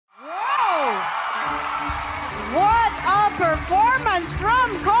Congratulations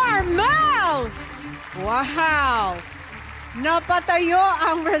from Carmelle! Wow! Napatayo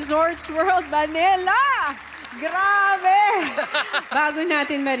ang Resorts World Manila! Grabe! Bago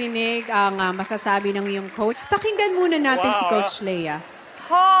natin marinig ang masasabi ng iyong coach, pakinggan muna natin si Coach Leia.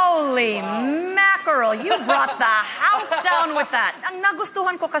 Holy mackerel! You brought the house down with that. Ang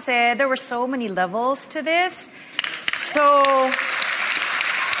nagustuhan ko kasi, there were so many levels to this. So,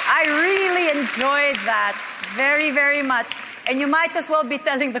 I really enjoyed that very, very much. And you might as well be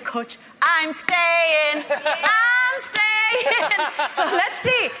telling the coach, I'm staying! I'm staying! So let's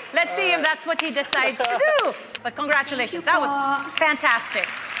see if that's what he decides to do. But congratulations, that was fantastic.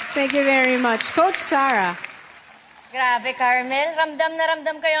 Thank you very much. Coach Sarah. Grabe, Carmel. Ramdam na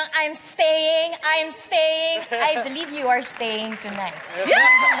ramdam ko yung I'm staying, I'm staying. I believe you are staying tonight.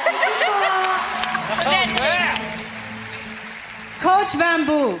 Congratulations. Coach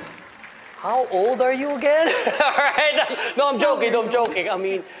Bamboo. How old are you again? All right. No, I'm joking. No, I'm joking. I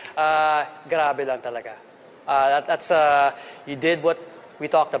mean, grabe lang talaga. You did what we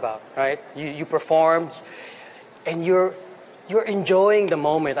talked about, right? You performed, and you're enjoying the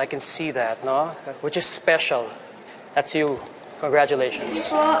moment. I can see that, no? Which is special. That's you. Congratulations.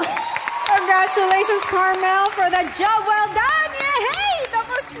 Well, congratulations, Carmelle, for the job well done. Yay!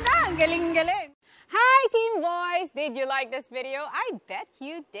 Tapos na. Galing-galing. Hi, Team Boys! Did you like this video? I bet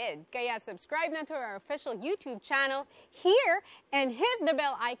you did. Kaya subscribe na to our official YouTube channel here and hit the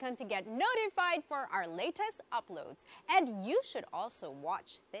bell icon to get notified for our latest uploads. And you should also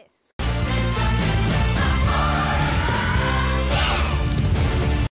watch this.